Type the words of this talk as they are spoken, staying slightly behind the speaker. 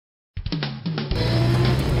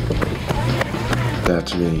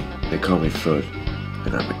That's me. They call me Foot,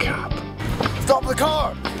 and I'm a cop. Stop the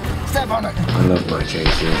car! Step on it! I love my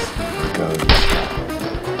chases, my guns,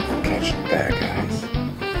 catching bad guys.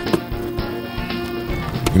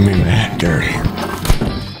 You mean that dirty?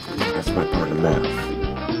 That's my partner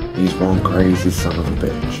Meth. He's one crazy son of a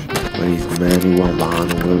bitch, but he's the man who won behind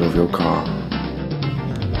the wheel of your car.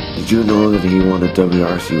 Did you know that he won the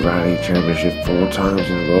WRC Rally Championship 4 times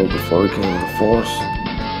in a row before he came on the force?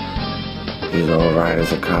 He's alright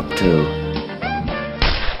as a cop too.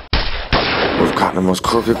 We've got the most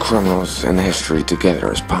crooked criminals in history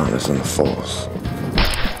together as partners in the force.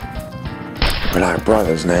 We're like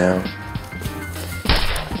brothers now.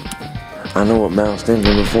 I know what Mal's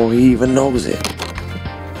thinking before he even knows it.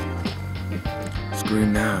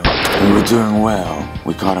 Scream now. We were doing well.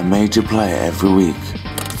 We caught a major player every week.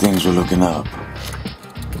 Things were looking up.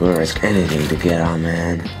 We'll risk anything to get our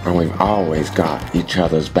man, and we've always got each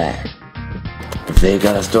other's back. If they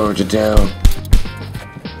got a story to tell,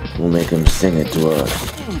 we'll make them sing it to us.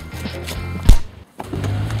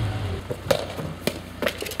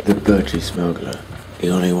 The Budgie Smuggler. He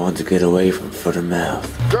only wanted to get away from Foot and Mouth.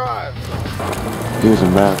 Drive! He was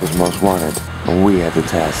America's most wanted, and we had the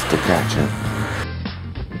task to catch him.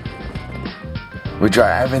 We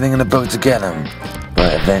tried everything in the book to get him,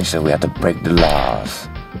 but eventually we had to break the laws.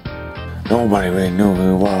 Nobody really knew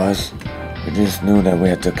who he was. We just knew that we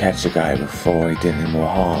had to catch the guy before he did any more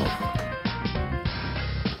harm.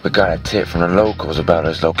 We got a tip from the locals about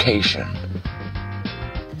his location.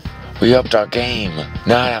 We upped our game,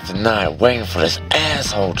 night after night, waiting for this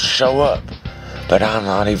asshole to show up. But I'm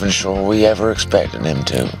not even sure we ever expected him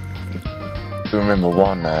to. I remember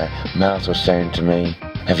one night, Mouse was saying to me,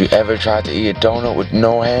 "Have you ever tried to eat a donut with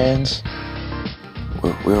no hands?"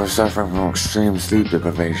 We were suffering from extreme sleep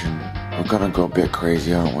deprivation. We're gonna go a bit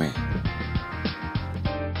crazy, aren't we?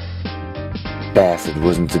 Bastard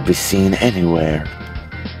wasn't to be seen anywhere.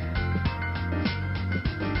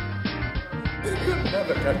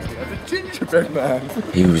 Gingerbread man.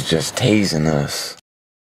 He was just teasing us.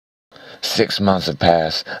 6 months had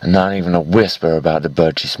passed, and not even a whisper about the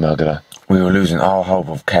Budgie Smuggler. We were losing all hope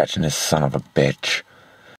of catching this son of a bitch.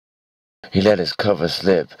 He let his cover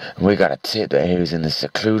slip, and we got a tip that he was in a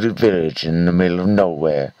secluded village in the middle of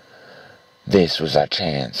nowhere. This was our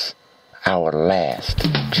chance. Our last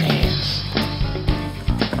chance.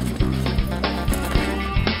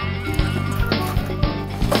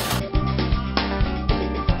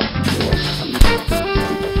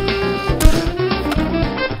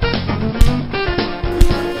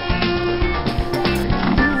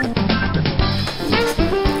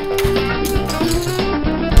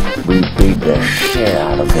 We beat the shit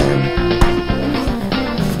out of him.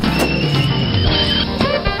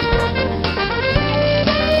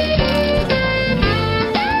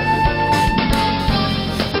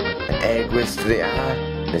 An egg whisk to the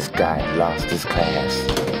eye, this guy lost his class.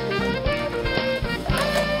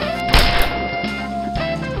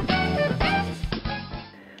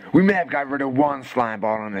 We may have got rid of one slime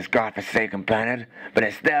ball on this godforsaken planet, but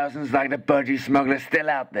there's thousands like the Budgie Smuggler still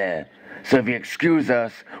out there. So if you excuse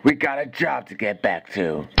us, we got a job to get back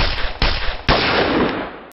to.